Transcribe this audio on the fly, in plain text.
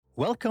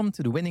Welcome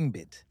to The Winning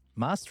Bid,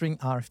 Mastering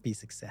RFP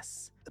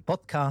Success, the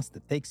podcast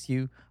that takes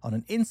you on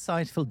an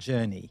insightful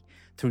journey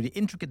through the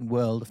intricate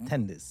world of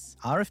tenders,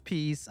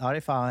 RFPs,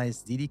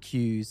 RFIs,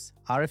 DDQs,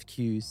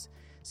 RFQs,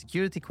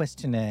 security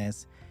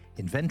questionnaires,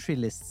 inventory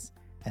lists,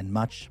 and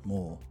much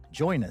more.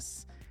 Join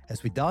us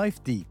as we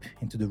dive deep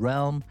into the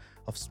realm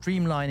of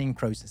streamlining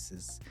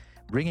processes,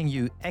 bringing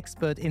you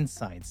expert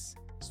insights,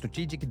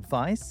 strategic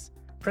advice,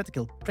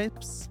 practical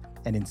tips,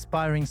 and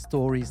inspiring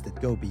stories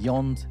that go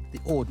beyond the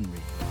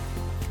ordinary.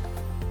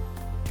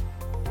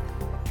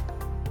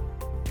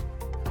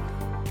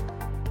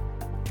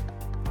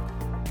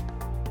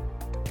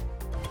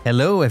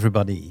 Hello,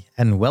 everybody,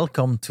 and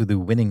welcome to The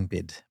Winning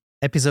Bid,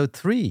 episode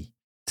 3.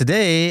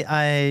 Today,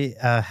 I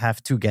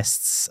have two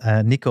guests,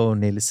 Nico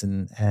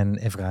Nelissen and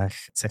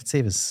Evrach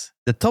Tsertsevas.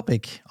 The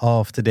topic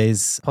of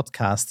today's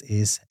podcast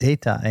is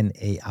data and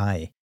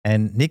AI.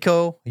 And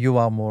Nico, you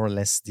are more or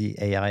less the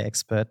AI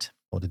expert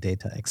or the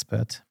data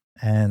expert.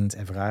 And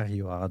Evrach,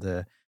 you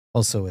are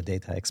also a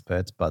data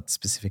expert, but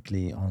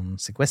specifically on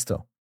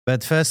Sequesto.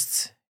 But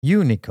first,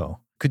 you,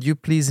 Nico. Could you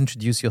please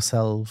introduce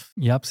yourself?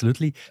 Yeah,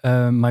 absolutely.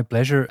 My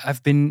pleasure.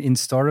 I've been in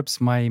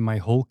startups my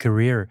whole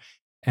career,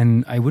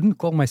 and I wouldn't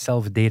call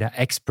myself a data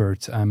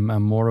expert. I'm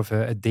more of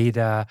a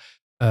data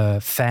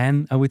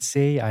fan, I would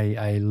say.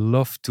 I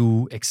love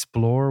to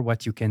explore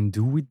what you can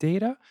do with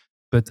data,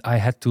 but I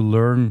had to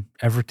learn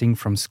everything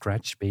from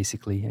scratch,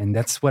 basically. And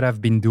that's what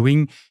I've been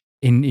doing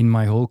in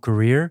my whole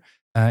career.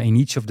 In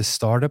each of the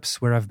startups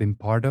where I've been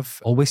part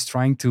of, always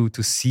trying to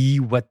see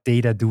what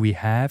data do we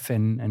have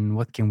and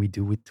what can we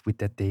do with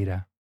that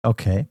data.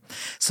 Okay.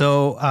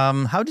 So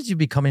how did you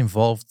become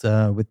involved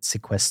with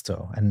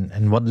Sequesto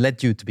and what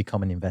led you to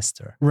become an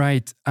investor?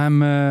 Right. I'm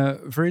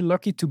very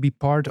lucky to be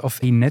part of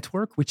a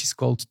network which is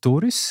called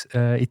Torus.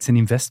 It's an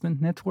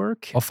investment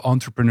network of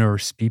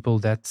entrepreneurs, people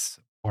that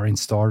are in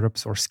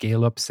startups or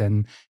scale-ups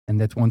and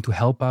that want to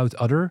help out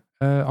other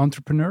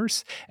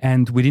entrepreneurs.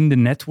 And within the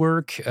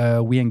network,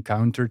 we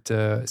encountered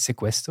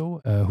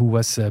Sequesto, who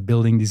was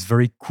building this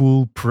very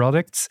cool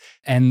product.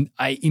 And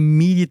I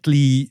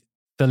immediately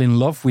fell in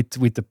love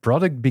with the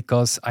product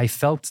because I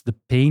felt the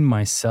pain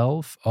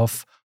myself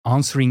of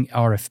answering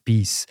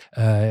RFPs.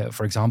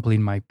 For example,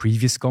 in my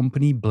previous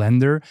company,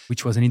 Blender,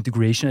 which was a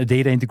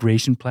data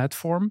integration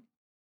platform,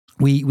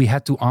 we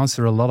had to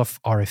answer a lot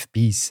of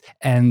RFPs.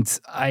 And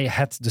I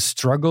had the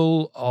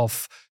struggle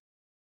of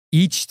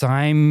each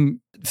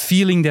time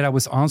feeling that I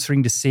was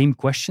answering the same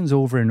questions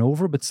over and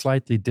over, but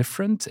slightly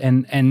different.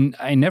 And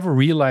I never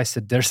realized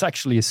that there's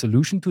actually a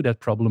solution to that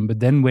problem.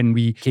 But then when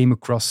we came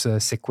across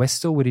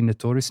Sequesto within the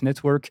Torus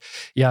network,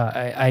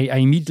 I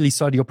immediately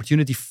saw the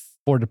opportunity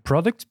for the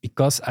product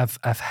because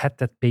I've had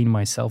that pain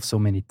myself so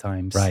many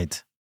times.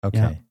 Right.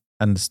 Okay.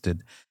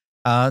 Understood.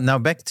 Now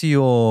back to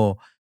your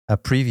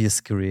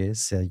previous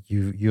careers.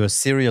 You're a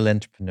serial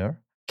entrepreneur.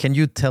 Can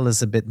you tell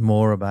us a bit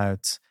more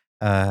about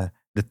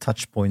the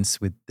touch points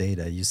with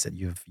data? You said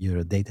you're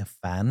a data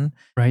fan,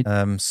 right?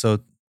 So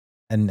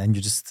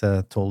you just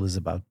told us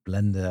about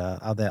Blender.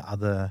 Are there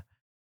other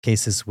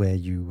cases where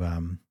you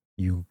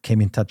came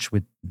in touch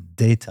with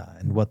data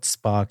and what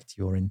sparked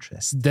your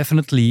interest?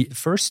 Definitely.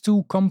 First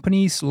two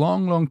companies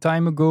long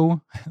time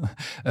ago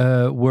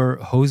were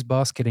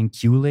Hostbasket and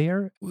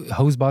QLayer.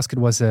 Hostbasket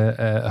was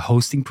a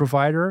hosting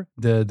provider,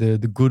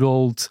 the good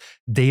old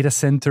data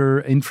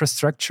center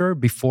infrastructure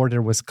before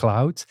there was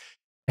cloud.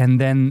 And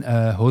then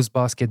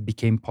Hostbasket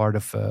became part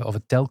of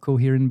a telco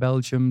here in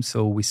Belgium.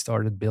 So we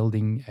started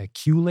building a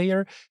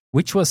QLayer,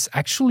 which was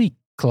actually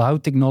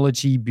cloud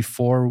technology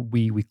before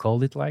we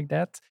called it like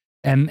that.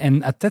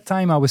 And at that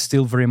time, I was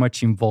still very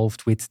much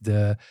involved with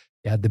the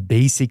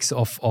basics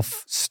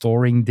of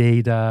storing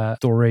data,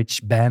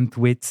 storage,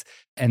 bandwidth.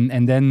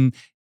 And then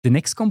the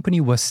next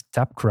company was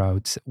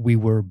TapCrowd. We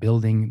were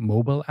building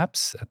mobile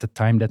apps. At the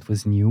time, that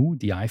was new.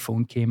 The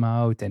iPhone came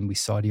out and we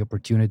saw the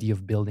opportunity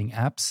of building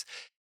apps.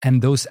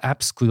 And those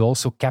apps could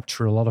also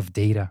capture a lot of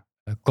data,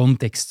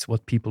 context,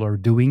 what people are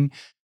doing.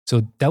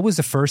 So that was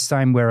the first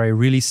time where I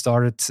really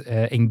started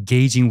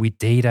engaging with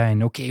data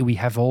and, okay, we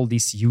have all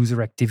this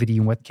user activity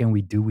and what can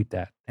we do with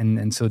that?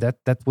 And so that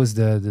was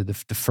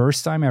the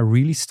first time I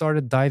really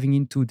started diving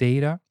into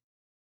data.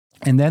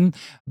 And then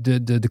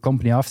the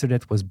company after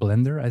that was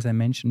Blender, as I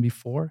mentioned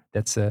before.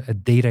 That's a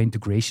data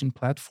integration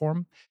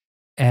platform.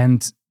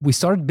 And we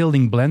started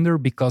building Blender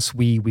because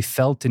we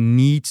felt the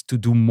need to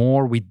do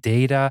more with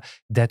data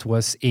that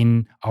was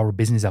in our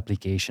business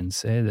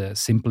applications. The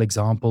simple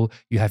example,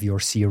 you have your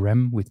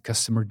CRM with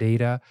customer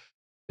data,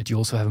 but you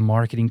also have a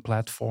marketing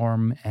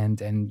platform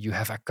and you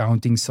have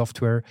accounting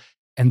software.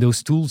 And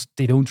those tools,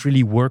 they don't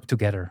really work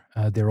together.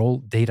 They're all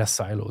data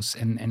silos.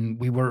 And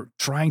we were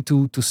trying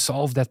to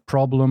solve that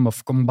problem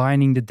of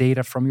combining the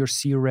data from your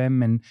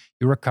CRM and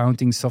your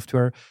accounting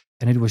software.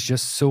 And it was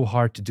just so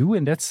hard to do.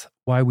 And that's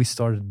why we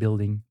started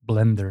building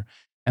Blender.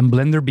 And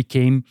Blender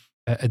became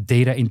a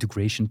data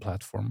integration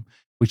platform,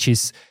 which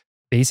is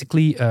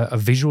basically a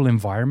visual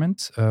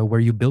environment where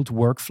you build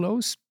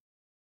workflows.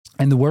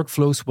 And the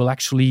workflows will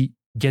actually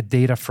get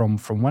data from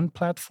one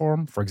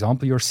platform, for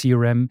example, your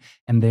CRM,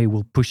 and they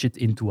will push it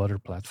into other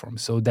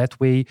platforms. So that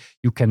way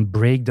you can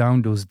break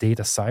down those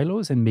data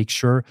silos and make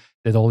sure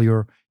that all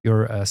your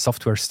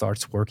software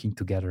starts working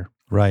together.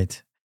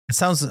 Right. It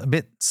sounds a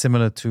bit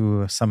similar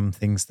to some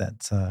things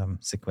that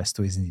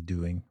Sequesto is indeed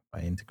doing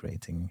by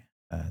integrating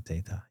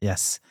data.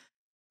 Yes.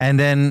 And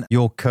then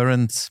your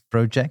current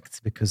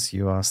project, because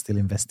you are still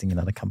investing in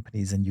other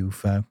companies and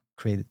you've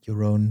created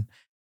your own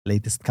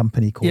latest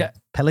company called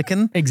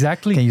Pelican.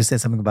 Exactly. Can you say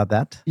something about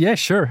that? Yeah,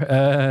 sure.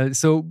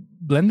 So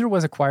Blender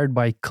was acquired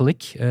by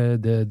Qlik,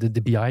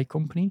 the BI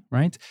company,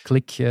 right?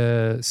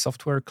 Qlik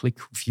software, Qlik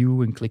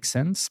View, and Qlik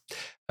Sense.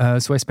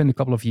 So I spent a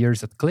couple of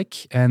years at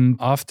Qlik. And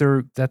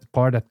after that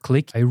part at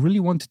Qlik, I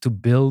really wanted to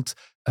build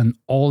an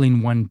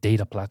all-in-one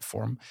data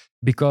platform.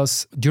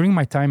 Because during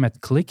my time at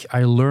Qlik,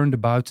 I learned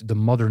about the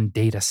modern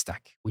data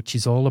stack, which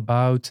is all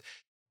about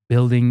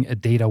building a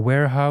data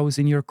warehouse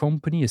in your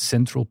company, a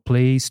central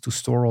place to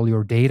store all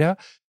your data.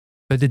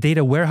 But the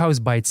data warehouse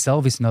by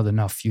itself is not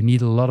enough. You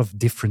need a lot of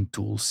different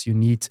tools. You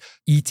need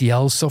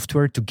ETL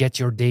software to get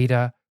your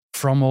data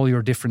from all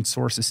your different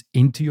sources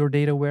into your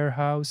data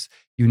warehouse.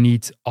 You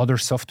need other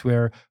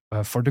software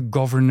for the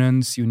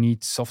governance. You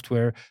need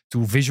software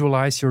to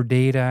visualize your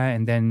data,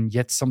 and then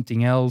yet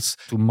something else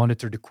to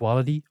monitor the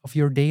quality of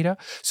your data.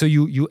 So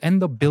you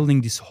end up building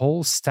this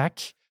whole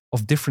stack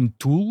of different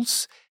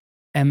tools.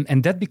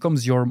 And that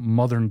becomes your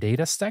modern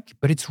data stack,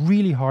 but it's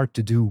really hard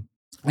to do.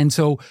 And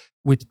so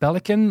with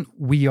Pelican,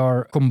 we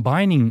are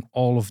combining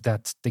all of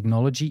that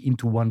technology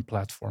into one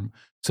platform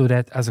so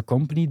that as a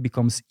company, it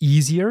becomes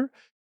easier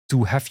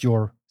to have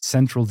your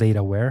central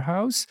data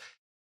warehouse,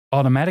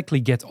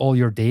 automatically get all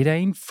your data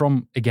in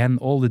from, again,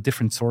 all the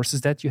different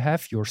sources that you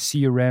have, your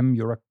CRM,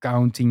 your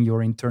accounting,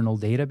 your internal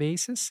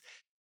databases.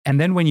 And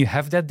then when you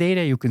have that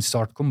data, you can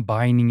start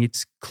combining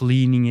it,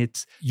 cleaning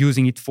it,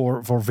 using it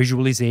for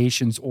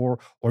visualizations, or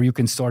you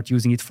can start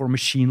using it for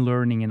machine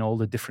learning and all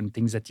the different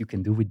things that you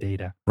can do with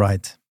data.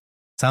 Right.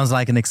 Sounds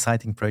like an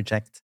exciting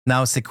project.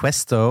 Now,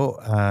 Sequesto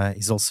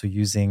is also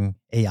using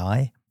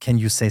AI. Can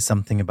you say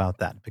something about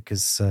that?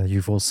 Because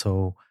you've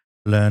also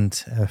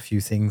learned a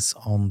few things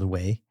on the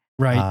way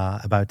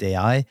about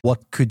AI.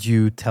 What could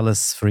you tell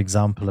us, for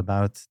example,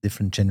 about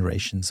different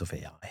generations of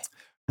AI?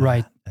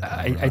 Right.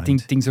 I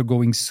think things are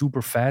going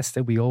super fast,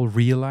 and we all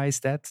realize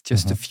that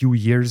just a few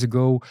years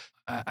ago.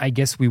 I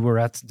guess we were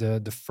at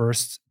the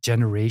first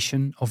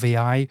generation of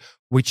AI,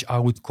 which I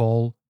would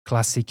call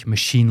classic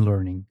machine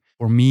learning.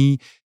 For me,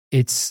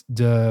 it's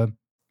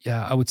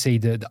I would say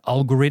the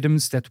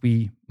algorithms that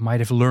we might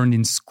have learned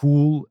in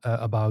school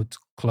about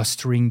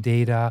clustering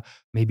data,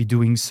 maybe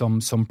doing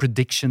some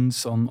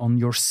predictions on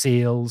your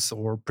sales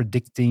or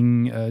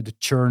predicting the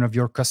churn of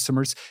your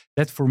customers.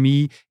 That for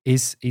me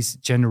is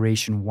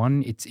generation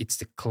one. It's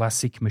the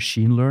classic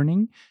machine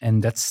learning,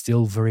 and that's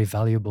still very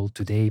valuable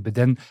today. But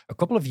then a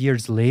couple of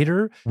years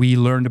later, we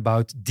learned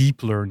about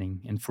deep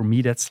learning. And for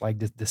me, that's like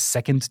the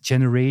second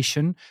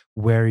generation,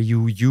 where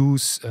you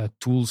use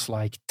tools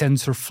like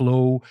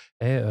TensorFlow,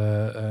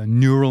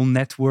 neural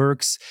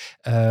networks,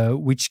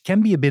 which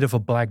can be a bit of a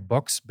black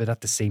box, but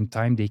at the same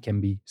time, they can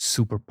be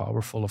super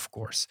powerful, of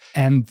course.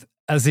 And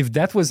as if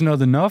that was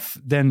not enough,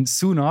 then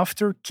soon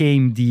after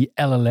came the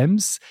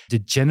LLMs, the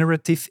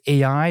generative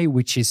AI,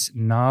 which is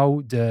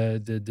now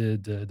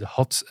the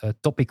hot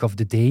topic of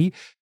the day,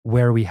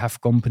 where we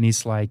have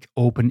companies like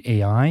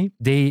OpenAI.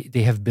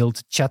 They have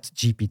built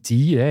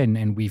ChatGPT,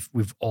 and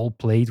we've all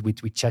played with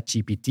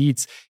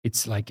ChatGPT.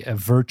 It's like a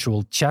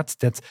virtual chat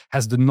that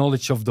has the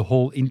knowledge of the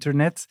whole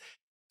internet.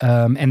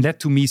 And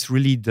that to me is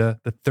really the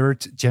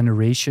third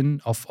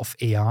generation of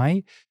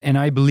AI. And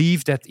I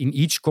believe that in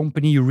each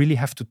company, you really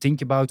have to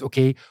think about,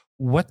 okay,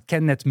 what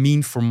can that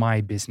mean for my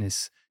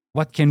business?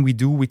 What can we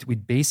do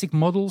with basic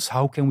models?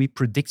 How can we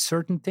predict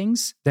certain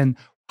things? Then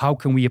how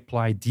can we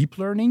apply deep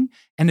learning?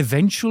 And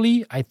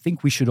eventually, I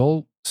think we should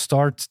all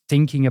start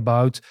thinking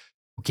about,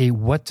 okay,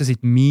 what does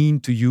it mean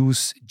to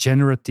use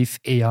generative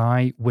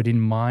AI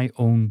within my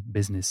own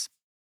business?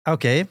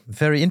 Okay,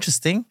 very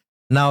interesting.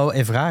 Now,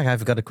 Evrar,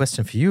 I've got a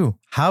question for you.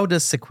 How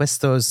does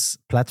Sequesto's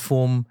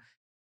platform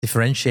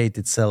differentiate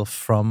itself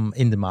from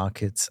in the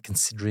market,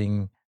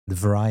 considering the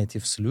variety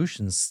of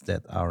solutions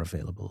that are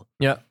available?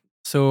 Yeah,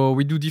 so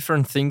we do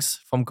different things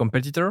from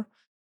competitor.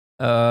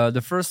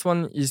 The first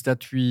one is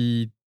that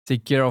we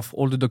take care of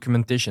all the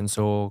documentation.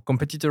 So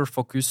competitors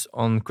focus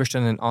on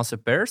question and answer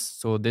pairs.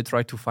 So they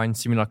try to find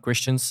similar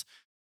questions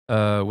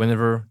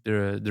whenever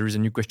there is a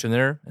new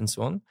questionnaire and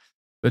so on.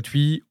 But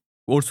we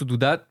also do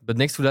that, but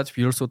next to that,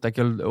 we also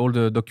tackle all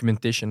the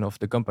documentation of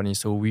the company.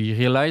 So we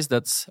realize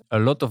that a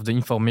lot of the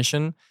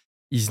information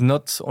is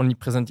not only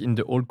present in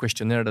the old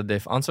questionnaire that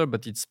they've answered,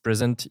 but it's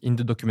present in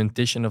the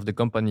documentation of the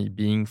company,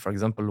 being, for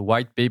example,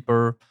 white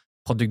paper,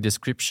 product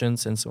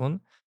descriptions, and so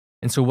on.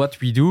 And so what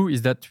we do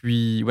is that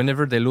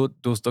whenever they load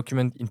those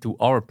documents into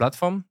our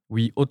platform,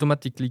 we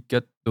automatically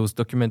cut those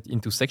documents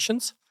into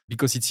sections,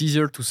 because it's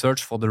easier to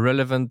search for the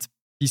relevant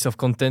piece of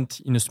content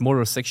in a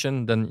smaller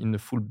section than in a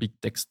full big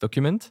text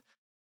document.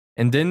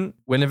 And then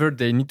whenever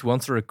they need to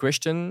answer a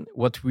question,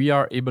 what we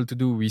are able to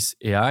do with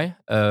AI,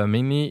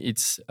 mainly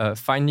it's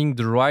finding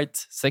the right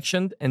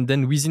section and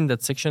then within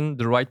that section,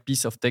 the right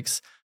piece of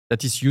text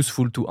that is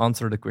useful to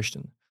answer the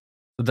question.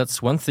 So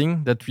that's one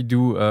thing that we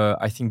do,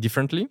 I think,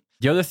 differently.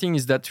 The other thing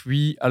is that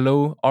we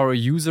allow our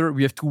user,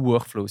 we have two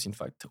workflows, in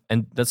fact.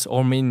 And that's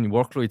our main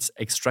workflow. It's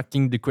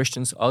extracting the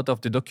questions out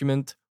of the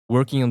document,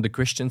 working on the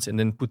questions, and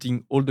then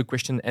putting all the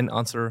question and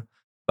answer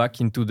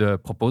back into the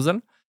proposal.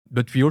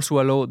 But we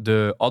also allow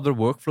the other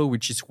workflow,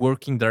 which is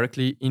working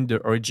directly in the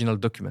original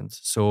document.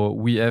 So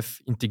we have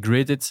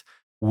integrated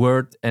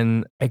Word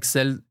and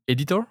Excel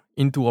editor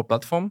into our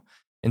platform.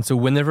 And so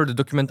whenever the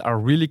documents are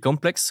really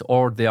complex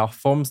or there are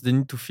forms they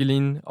need to fill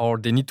in or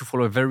they need to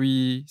follow a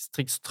very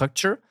strict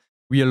structure,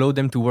 we allow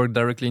them to work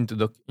directly into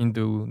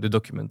the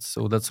documents.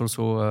 So that's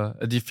also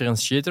a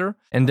differentiator.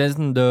 And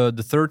then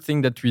the third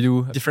thing that we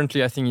do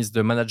differently, I think, is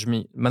the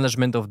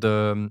management of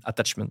the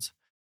attachments.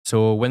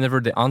 So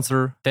whenever they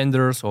answer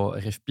tenders or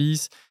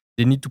RFPs,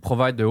 they need to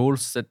provide the whole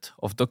set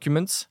of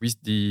documents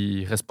with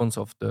the response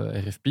of the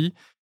RFP.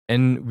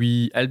 And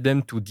we help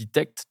them to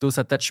detect those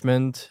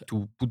attachments,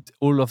 to put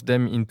all of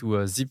them into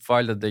a zip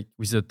file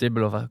with a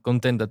table of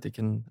content that they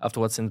can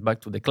afterwards send back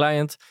to the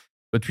client.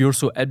 But we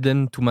also help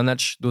them to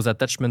manage those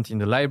attachments in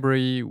the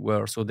library,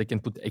 so they can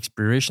put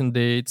expiration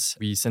dates.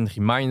 We send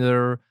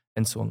reminder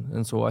and so on.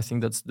 And so I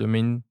think that's the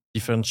main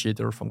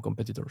differentiator from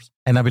competitors.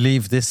 And I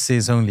believe this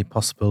is only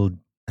possible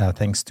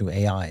thanks to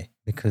AI,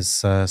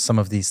 because some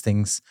of these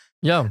things,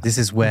 this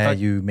is where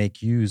you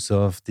make use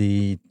of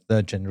the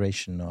third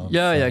generation of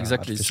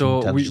exactly.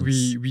 So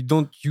we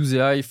don't use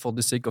AI for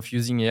the sake of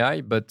using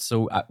AI, but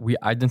so we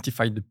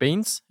identify the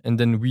pains and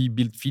then we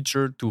build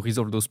feature to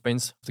resolve those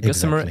pains of the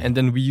customer, and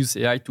then we use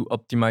AI to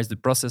optimize the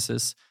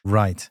processes.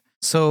 Right.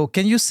 So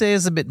can you say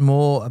us a bit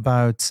more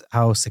about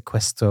how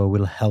Sequestro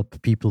will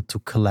help people to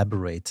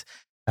collaborate?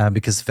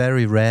 Because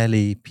very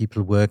rarely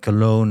people work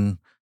alone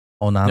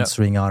on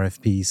answering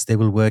RFPs. They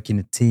will work in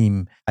a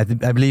team. I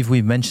believe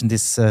we've mentioned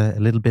this a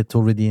little bit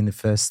already in the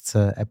first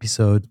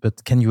episode,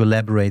 but can you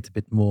elaborate a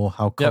bit more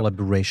how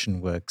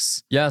collaboration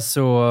works? Yeah,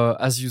 so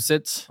as you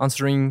said,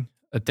 answering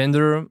a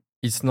tender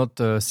is not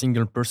a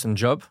single person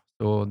job.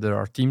 So there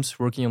are teams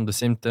working on the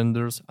same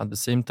tenders at the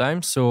same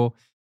time. So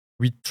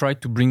we try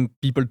to bring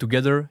people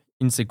together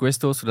in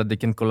Sequestro so that they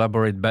can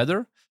collaborate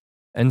better.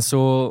 And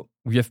so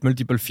we have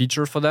multiple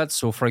features for that.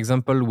 So for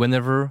example,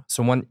 whenever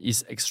someone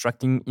is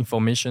extracting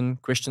information,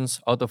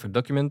 questions out of a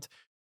document,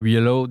 we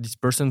allow this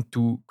person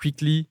to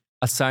quickly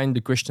assign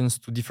the questions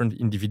to different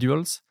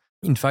individuals.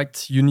 In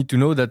fact, you need to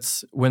know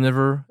that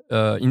whenever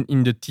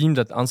in the team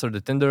that answer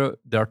the tender,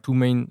 there are two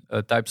main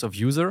types of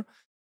user.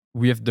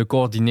 We have the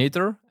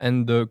coordinator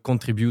and the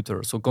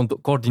contributor. So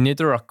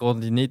coordinator are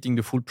coordinating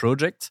the full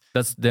project.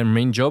 That's their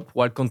main job,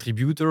 while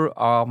contributor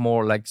are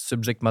more like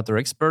subject matter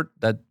expert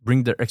that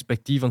bring their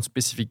expertise on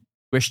specific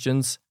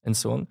questions and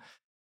so on.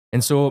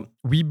 And so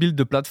we build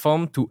the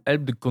platform to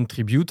help the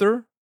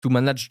contributor to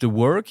manage the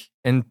work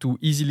and to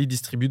easily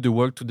distribute the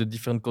work to the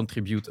different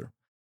contributor.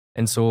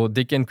 And so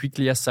they can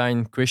quickly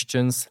assign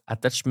questions,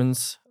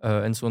 attachments,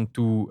 and so on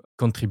to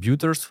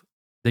contributors.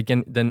 They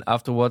can then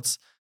afterwards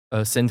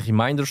send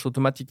reminders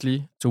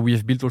automatically. So we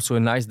have built also a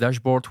nice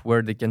dashboard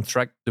where they can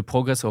track the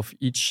progress of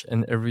each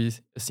and every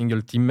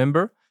single team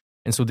member.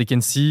 And so they can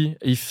see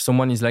if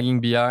someone is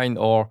lagging behind,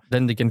 or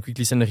then they can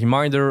quickly send a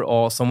reminder,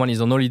 or someone is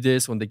on holiday,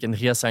 so they can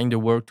reassign the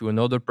work to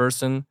another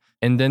person.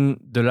 And then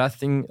the last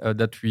thing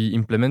that we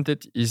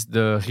implemented is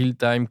the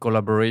real-time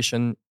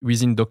collaboration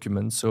within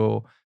documents.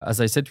 So as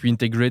I said, we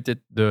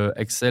integrated the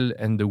Excel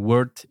and the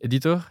Word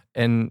editor.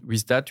 And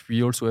with that,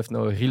 we also have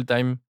now a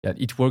real-time,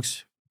 it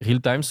works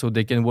real-time, so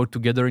they can work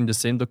together in the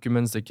same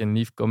documents. They can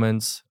leave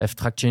comments, have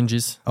track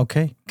changes.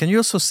 Okay. Can you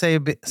also say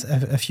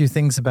a few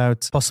things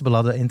about possible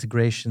other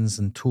integrations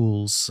and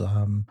tools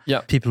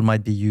people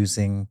might be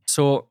using?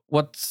 So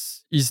what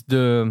is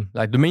the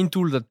main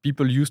tool that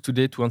people use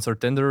today to answer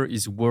tender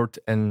is Word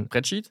and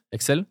spreadsheet,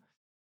 Excel.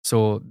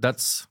 So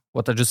that's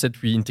what I just said.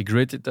 We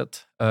integrated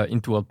that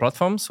into our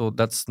platform. So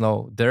that's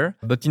now there.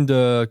 But in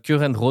the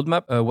current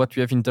roadmap, what we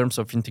have in terms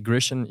of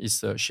integration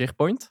is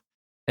SharePoint.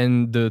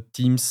 And the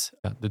team's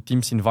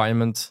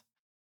environment.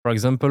 For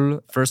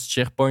example, first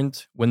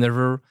SharePoint,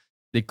 whenever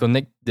they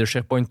connect their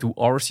SharePoint to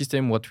our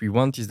system, what we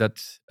want is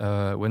that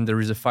when there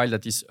is a file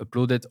that is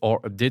uploaded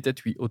or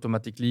updated, we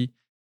automatically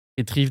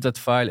retrieve that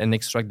file and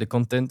extract the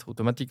content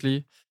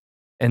automatically.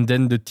 And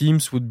then the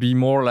teams would be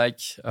more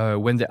like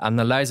when they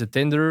analyze a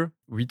tender,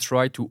 we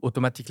try to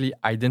automatically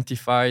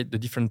identify the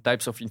different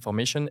types of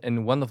information.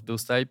 And one of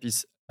those types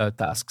is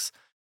tasks.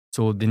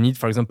 So they need,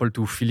 for example,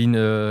 to fill in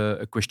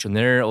a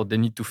questionnaire, or they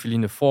need to fill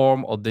in a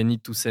form, or they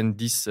need to send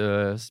this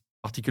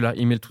particular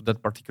email to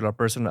that particular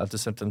person at a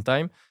certain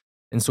time.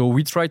 And so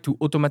we try to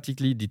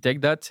automatically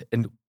detect that.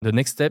 And the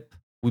next step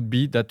would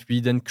be that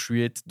we then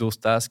create those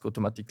tasks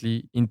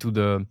automatically into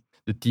the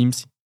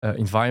team's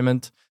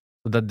environment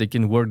so that they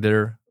can work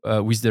there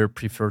with their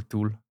preferred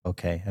tool.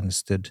 Okay,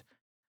 understood.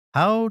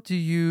 How do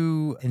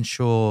you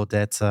ensure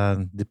that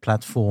the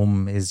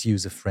platform is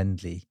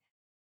user-friendly?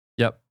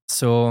 Yeah.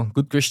 So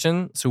good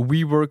question. So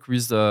we work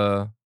with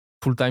a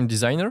full-time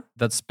designer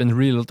that spends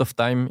really a lot of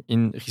time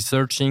in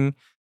researching,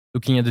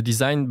 looking at the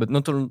design, but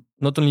not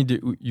only the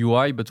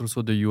UI, but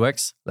also the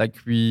UX. Like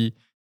we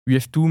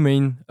have two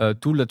main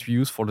tools that we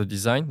use for the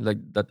design, like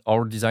that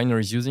our designer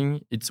is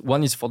using.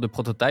 One is for the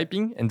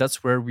prototyping, and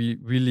that's where we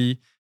really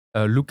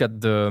look at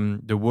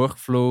the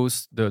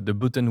workflows, the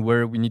button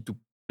where we need to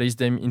place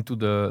them into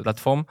the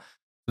platform,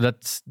 so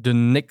that the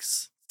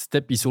next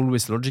step is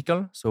always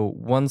logical. So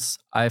once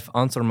I've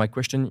answered my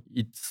question,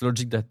 it's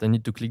logic that I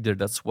need to click there.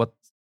 That's what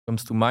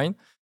comes to mind.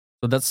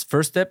 So that's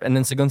first step. And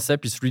then second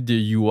step is really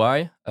the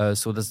UI.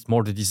 So that's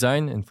more the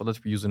design. And for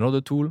that, we use another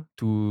tool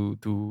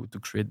to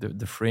create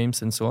the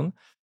frames and so on.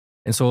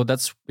 And so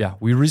that's,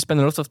 we really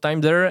spend a lot of time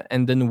there.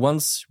 And then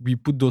once we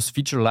put those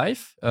features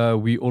live,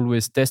 we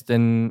always test,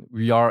 and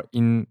we are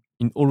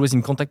always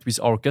in contact with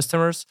our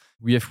customers.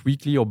 We have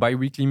weekly or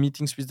bi-weekly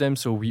meetings with them.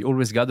 So we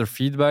always gather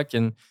feedback,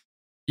 and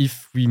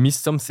if we miss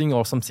something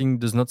or something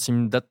does not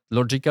seem that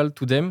logical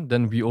to them,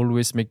 then we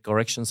always make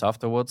corrections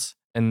afterwards,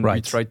 and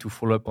we try to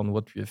follow up on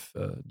what we have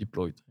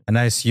deployed. And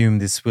I assume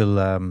this will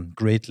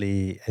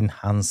greatly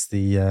enhance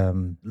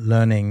the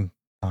learning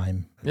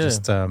time.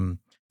 Just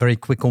very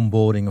quick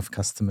onboarding of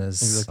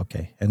customers. Exactly.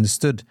 Okay,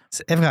 understood.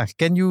 So, Evrach,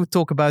 can you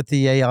talk about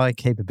the AI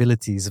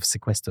capabilities of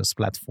Sequestor's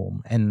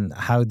platform and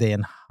how they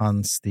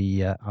enhance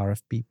the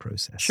RFP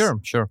process?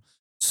 Sure.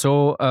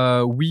 So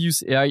we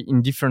use AI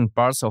in different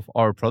parts of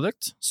our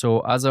product. So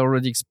as I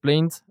already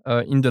explained,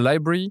 in the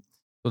library,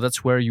 so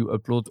that's where you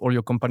upload all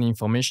your company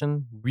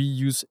information. We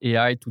use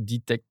AI to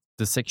detect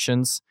the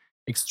sections,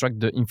 extract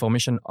the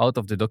information out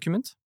of the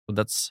document. So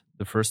that's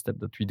the first step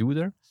that we do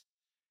there.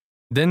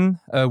 Then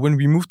when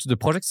we move to the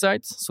project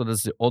side, so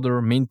that's the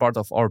other main part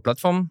of our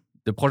platform.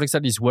 The project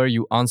side is where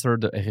you answer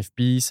the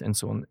RFPs and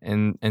so on.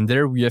 And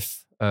there we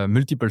have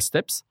multiple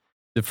steps.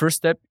 The first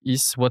step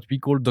is what we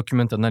call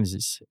document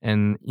analysis.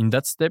 And in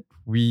that step,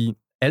 we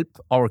help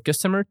our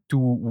customer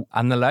to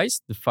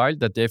analyze the file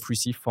that they have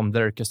received from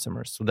their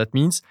customers. So that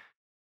means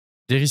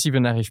they receive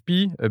an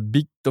RFP, a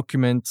big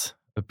document,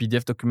 a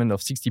PDF document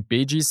of 60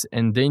 pages,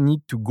 and they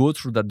need to go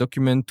through that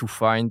document to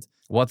find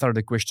what are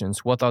the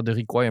questions, what are the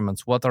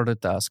requirements, what are the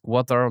tasks,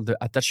 what are the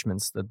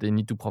attachments that they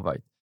need to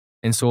provide.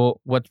 And so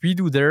what we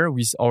do there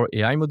with our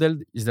AI model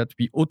is that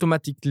we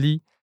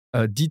automatically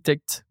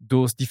detect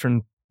those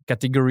different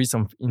categories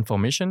of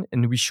information,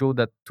 and we show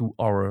that to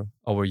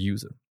our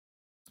user.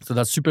 So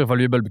that's super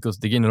valuable because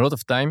they gain a lot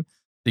of time.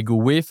 They go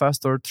way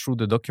faster through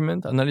the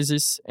document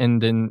analysis,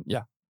 and then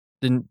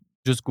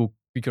just go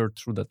quicker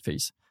through that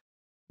phase.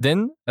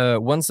 Then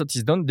once that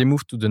is done, they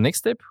move to the next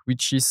step,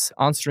 which is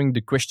answering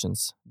the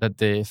questions that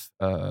they've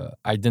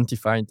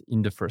identified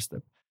in the first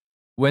step.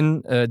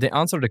 When they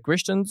answer the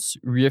questions,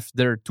 we have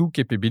there two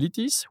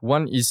capabilities.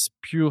 One is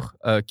pure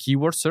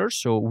keyword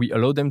search. So we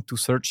allow them to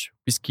search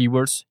with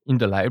keywords in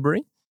the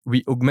library.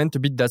 We augment a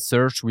bit that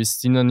search with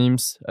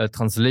synonyms,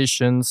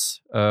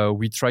 translations.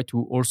 We try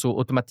to also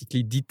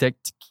automatically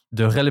detect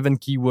the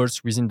relevant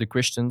keywords within the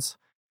questions.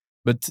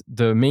 But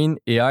the main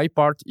AI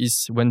part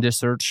is when they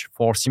search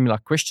for similar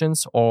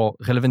questions or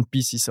relevant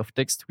pieces of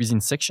text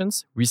within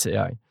sections with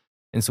AI.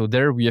 And so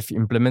there we have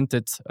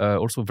implemented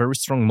also very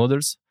strong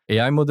models,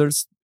 AI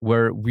models,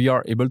 where we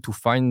are able to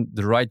find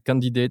the right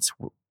candidates,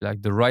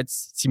 like the right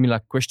similar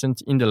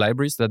questions in the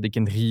library so that they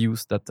can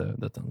reuse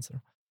that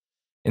answer.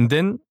 And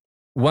then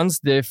once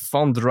they've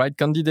found the right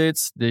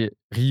candidates, they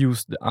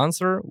reuse the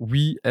answer.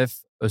 We have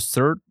a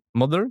third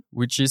model,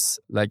 which is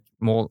like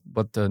more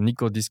what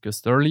Nico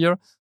discussed earlier,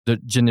 the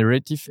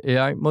generative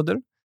AI model.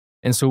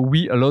 And so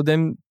we allow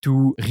them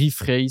to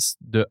rephrase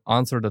the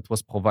answer that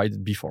was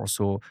provided before.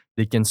 So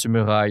they can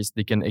summarize,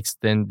 they can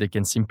extend, they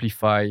can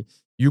simplify.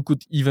 You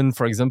could even,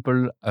 for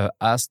example,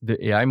 ask the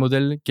AI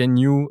model, can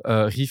you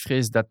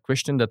rephrase that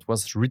question that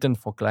was written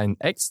for client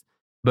X,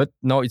 but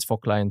now it's for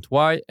client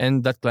Y,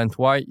 and that client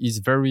Y is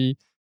very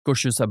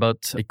cautious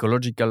about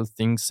ecological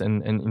things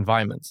and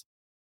environments.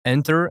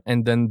 Enter,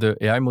 and then the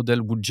AI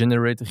model would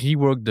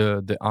rework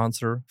the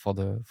answer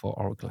for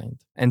our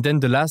client. And then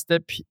the last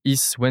step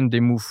is when they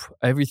move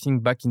everything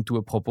back into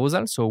a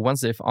proposal. So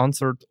once they've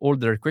answered all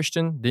their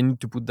questions, they need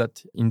to put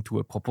that into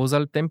a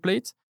proposal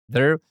template.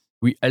 There,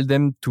 we help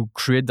them to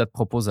create that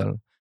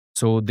proposal.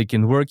 So they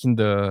can work in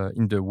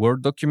the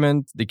Word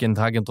document, they can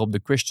drag and drop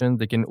the question,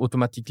 they can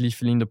automatically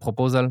fill in the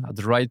proposal at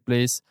the right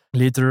place.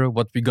 Later,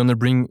 what we're going to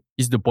bring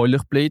is the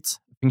boilerplate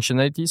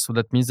functionality. So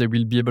that means they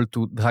will be able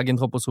to drag and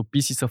drop also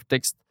pieces of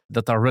text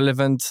that are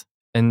relevant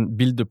and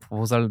build the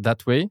proposal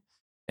that way.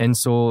 And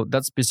so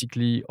that's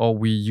basically how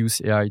we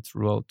use AI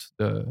throughout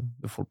the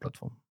full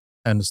platform.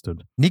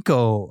 Understood.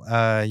 Nico,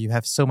 you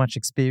have so much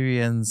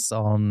experience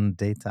on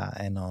data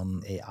and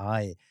on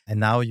AI, and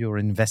now you're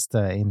an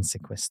investor in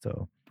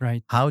Sequestor.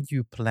 Right. How do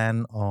you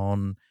plan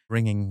on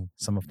bringing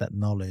some of that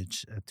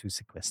knowledge to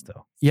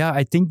Sequesto? Yeah,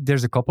 I think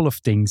there's a couple of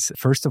things.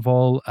 First of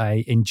all,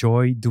 I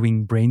enjoy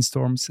doing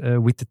brainstorms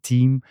with the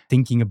team,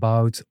 thinking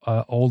about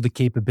all the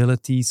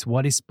capabilities,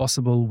 what is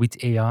possible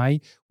with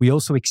AI. We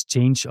also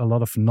exchange a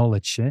lot of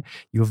knowledge.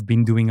 You've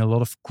been doing a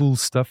lot of cool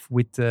stuff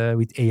with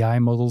AI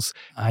models.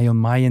 On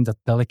my end at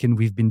Pelican,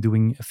 we've been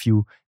doing a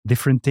few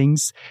different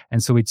things,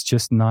 and so it's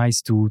just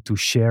nice to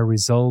share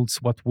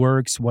results, what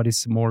works, what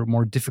is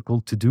more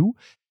difficult to do.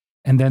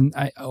 And then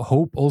I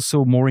hope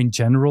also more in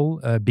general,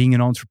 being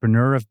an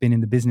entrepreneur, I've been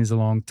in the business a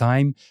long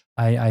time.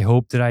 I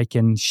hope that I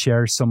can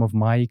share some of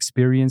my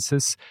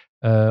experiences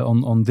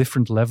on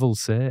different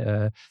levels.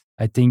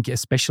 I think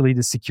especially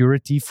the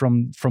security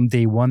from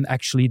day one,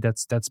 actually,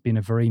 that's been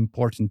a very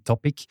important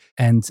topic.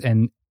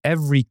 And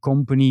every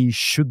company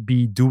should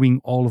be doing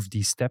all of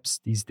these steps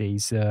these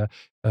days.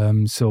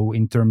 So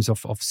in terms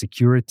of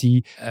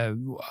security,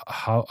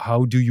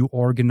 how do you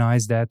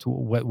organize that?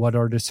 What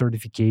are the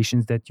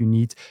certifications that you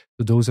need?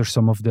 So those are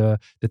some of the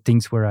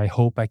things where I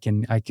hope I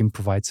can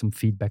provide some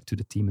feedback to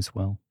the team as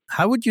well.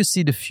 How would you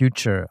see the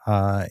future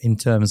in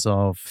terms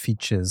of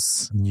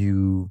features,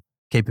 new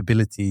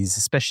capabilities,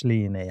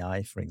 especially in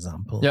AI, for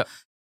example? Yeah.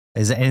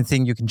 Is there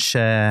anything you can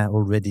share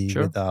already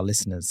Sure. with our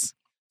listeners?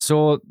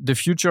 So the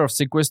future of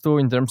Sequesto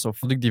in terms of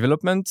product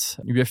development,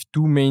 we have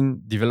two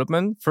main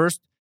development.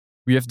 First,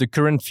 we have the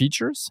current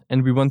features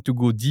and we want to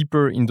go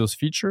deeper in those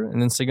features.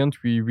 And then second,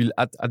 we will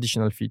add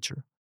additional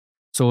feature.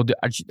 So the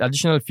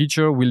additional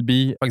feature will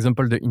be, for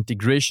example, the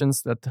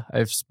integrations that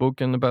I've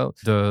spoken about,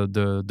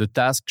 the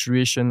task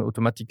creation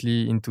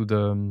automatically into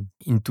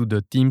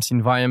the Teams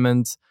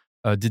environment,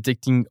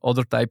 detecting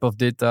other type of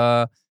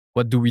data.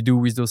 What do we do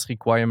with those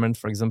requirements,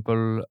 for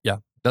example? Yeah,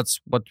 that's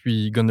what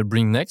we're going to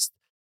bring next.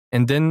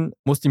 And then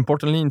most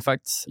importantly, in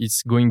fact,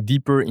 it's going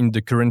deeper in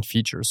the current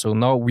feature. So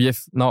now we have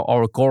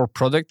our core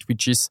product,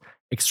 which is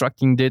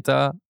extracting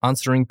data,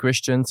 answering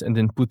questions, and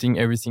then putting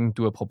everything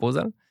to a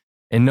proposal.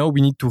 And now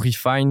we need to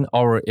refine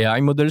our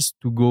AI models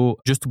to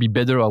be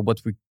better at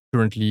what we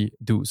currently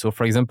do. So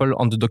for example,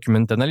 on the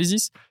document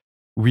analysis,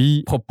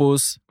 we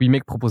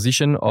make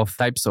proposition of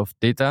types of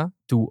data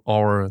to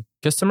our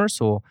customers.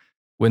 So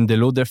when they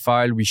load their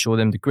file, we show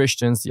them the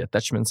questions, the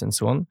attachments, and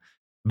so on.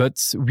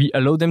 But we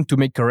allow them to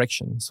make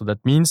corrections. So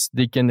that means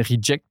they can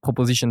reject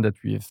proposition that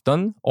we have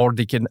done, or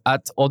they can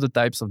add other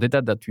types of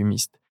data that we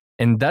missed.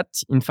 And that,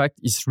 in fact,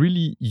 is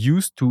really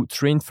used to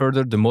train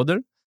further the model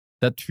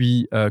that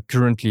we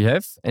currently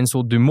have. And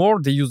so the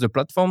more they use the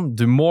platform,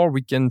 the more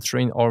we can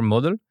train our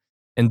model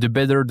and the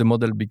better the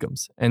model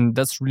becomes. And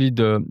that's really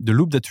the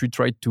loop that we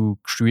try to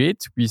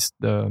create with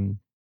the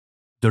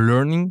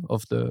learning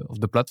of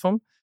the platform.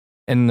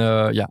 And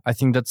I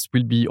think that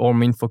will be our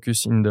main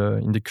focus in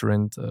the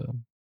current.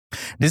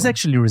 This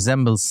actually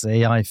resembles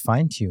AI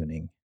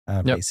fine-tuning,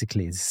 Yep.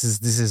 basically.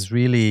 This is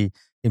really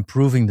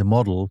improving the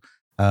model.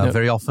 Yep.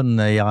 Very often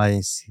AI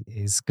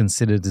is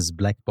considered as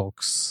black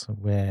box,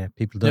 where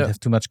people don't have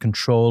too much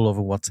control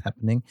over what's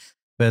happening.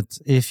 But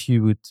if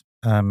you would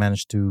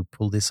manage to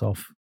pull this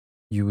off,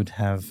 you would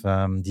have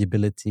the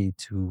ability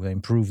to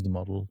improve the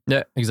model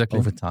exactly.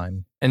 over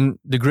time. And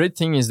the great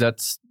thing is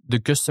that the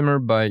customer,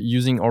 by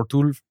using our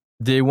tool,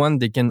 day one,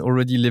 they can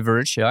already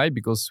leverage AI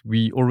because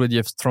we already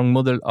have strong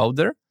model out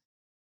there.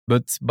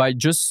 But by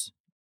just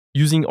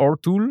using our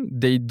tool,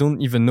 they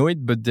don't even know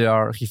it, but they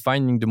are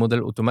refining the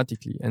model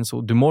automatically. And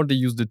so the more they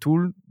use the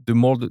tool, the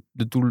more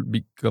the tool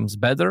becomes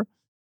better,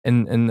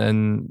 and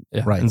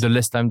the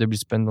less time they will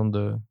spend on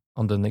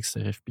the next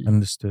RFP.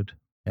 Understood.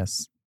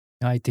 Yes.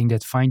 I think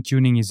that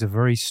fine-tuning is a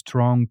very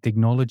strong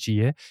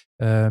technology,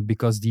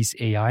 because these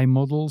AI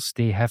models,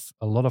 they have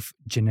a lot of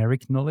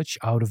generic knowledge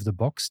out of the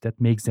box that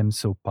makes them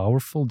so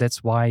powerful.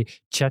 That's why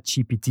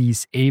ChatGPT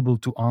is able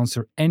to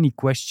answer any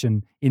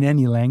question in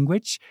any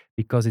language,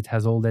 because it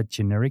has all that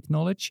generic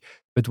knowledge.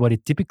 But what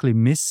it typically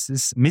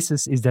misses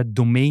is that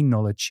domain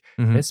knowledge,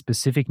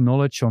 specific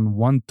knowledge on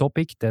one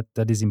topic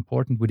that is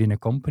important within a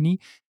company.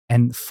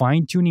 And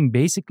fine-tuning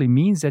basically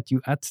means that you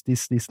add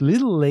this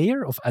little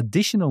layer of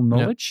additional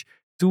knowledge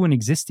to an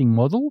existing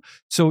model.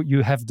 So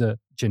you have the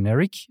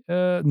generic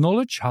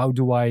knowledge, how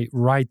do I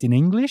write in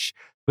English?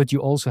 But you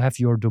also have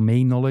your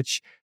domain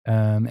knowledge.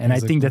 And exactly.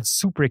 I think that's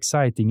super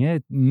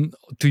exciting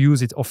to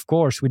use it, of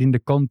course, within the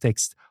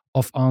context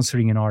of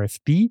answering an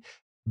RFP.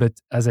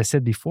 But as I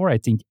said before, I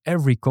think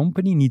every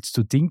company needs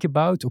to think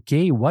about,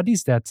 okay, what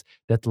is that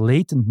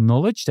latent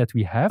knowledge that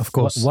we have? Of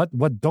course.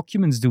 What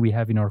documents do we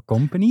have in our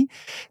company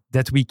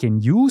that we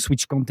can use,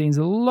 which contains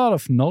a lot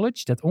of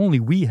knowledge that only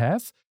we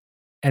have?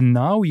 And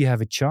now you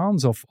have a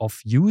chance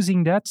of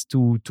using that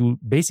to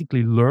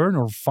basically learn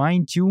or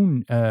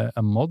fine-tune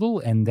a model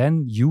and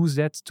then use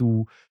that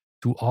to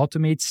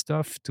automate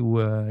stuff,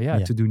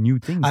 to do new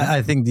things.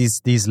 I think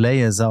these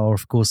layers are,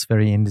 of course,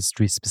 very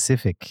industry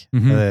specific.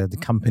 The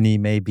company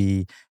may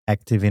be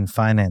active in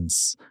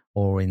finance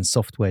or in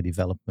software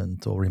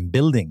development or in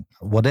building.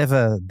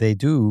 Whatever they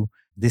do,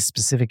 this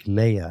specific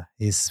layer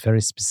is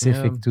very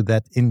specific to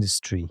that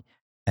industry.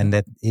 And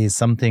that is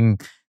something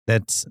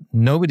that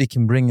nobody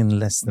can bring in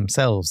less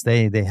themselves.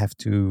 They have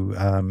to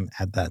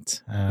add that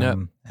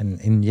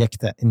and inject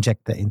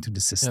that into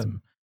the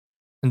system.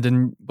 And then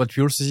what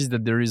we also see is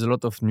that there is a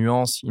lot of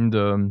nuance in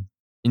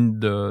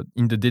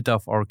the data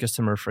of our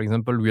customer. For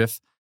example, we have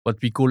what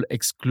we call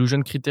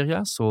exclusion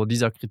criteria. So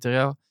these are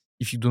criteria,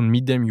 if you don't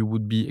meet them, you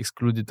would be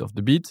excluded of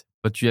the bid.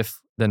 But you have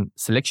then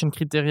selection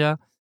criteria,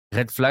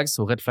 red flags.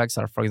 So red flags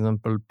are, for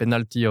example,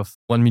 penalty of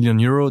 1 million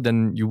euro,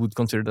 then you would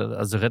consider that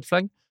as a red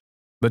flag.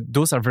 But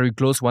those are very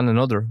close one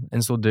another.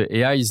 And so the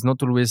AI is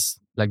not always,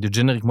 like the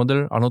generic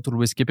model, are not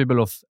always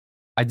capable of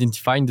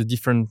identifying the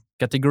different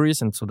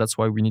categories. And so that's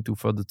why we need to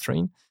further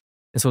train.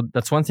 And so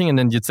that's one thing. And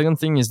then the second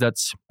thing is that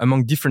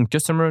among different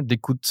customers, they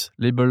could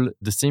label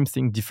the same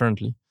thing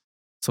differently.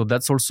 So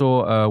that's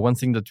also one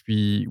thing that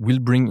we will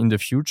bring in the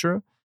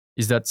future,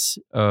 is that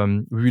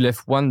we will have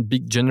one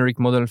big generic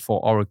model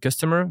for our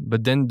customer,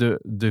 but then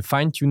the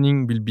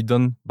fine-tuning will be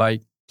done by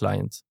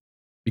clients.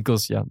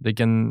 Because they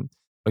can,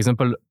 for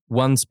example,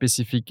 one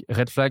specific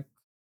red flag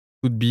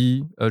could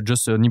be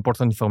just an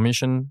important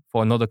information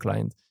for another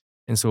client.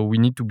 And so we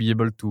need to be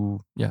able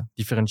to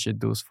differentiate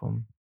those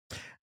from.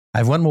 I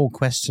have one more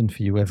question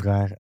for you,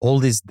 Evrar. All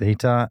this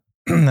data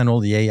and all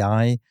the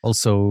AI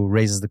also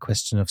raises the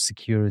question of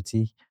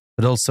security,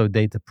 but also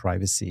data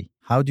privacy.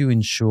 How do you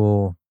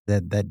ensure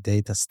that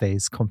data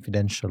stays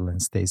confidential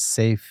and stays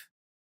safe?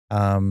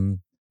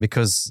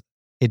 Because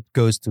it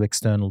goes to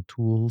external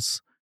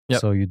tools.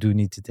 Yep. So you do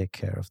need to take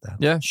care of that.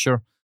 Yeah,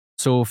 sure.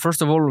 So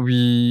first of all,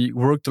 we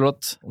worked a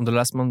lot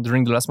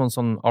during the last months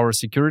on our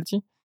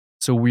security.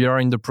 So we are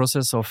in the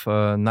process of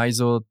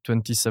ISO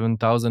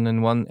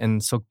 27001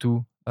 and SOC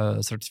 2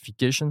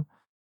 certification.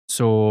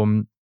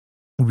 So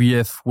we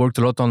have worked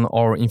a lot on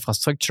our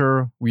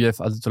infrastructure. We have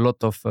added a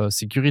lot of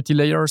security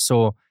layers.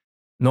 So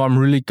now I'm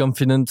really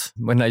confident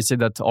when I say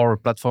that our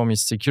platform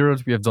is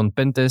secured. We have done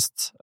pen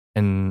tests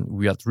and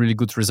we had really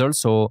good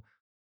results. So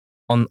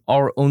on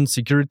our own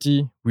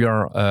security, we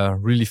are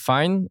really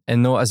fine.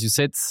 And now, as you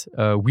said,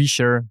 we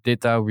share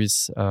data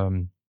with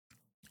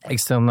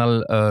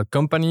external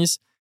companies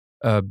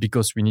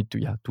because we need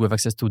to have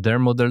access to their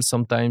models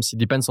sometimes. It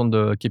depends on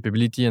the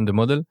capability and the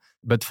model.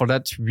 But for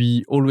that,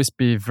 we always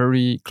pay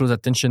very close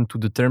attention to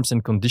the terms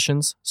and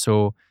conditions.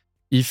 So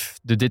if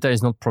the data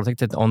is not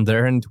protected on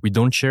their end, we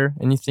don't share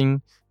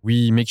anything.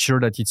 We make sure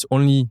that it's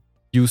only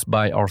used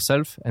by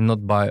ourselves and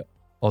not by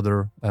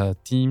other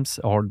teams,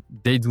 or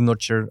they do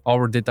not share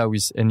our data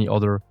with any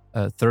other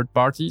third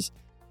parties.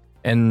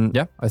 And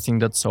I think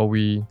that's how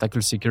we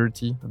tackle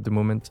security at the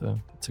moment at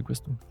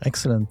Sequesto.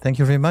 Excellent. Thank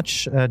you very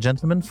much,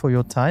 gentlemen, for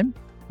your time.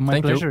 My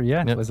pleasure.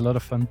 Yeah, it was a lot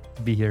of fun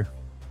to be here.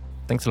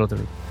 Thanks a lot,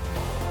 Eric.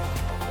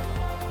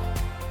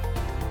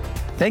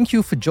 Thank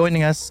you for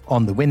joining us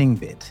on The Winning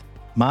Bid,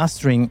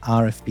 Mastering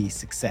RFP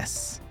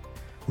Success.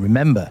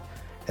 Remember,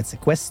 at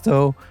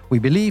Sequesto, we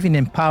believe in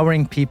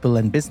empowering people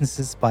and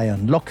businesses by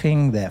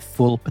unlocking their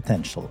full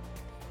potential.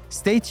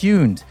 Stay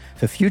tuned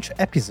for future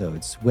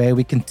episodes where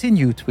we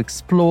continue to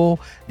explore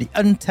the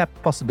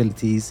untapped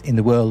possibilities in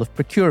the world of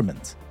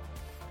procurement.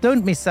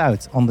 Don't miss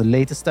out on the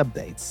latest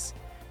updates.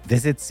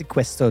 Visit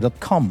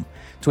sequesto.com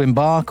to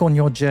embark on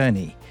your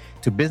journey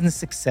to business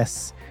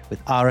success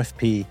with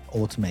RFP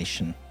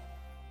automation.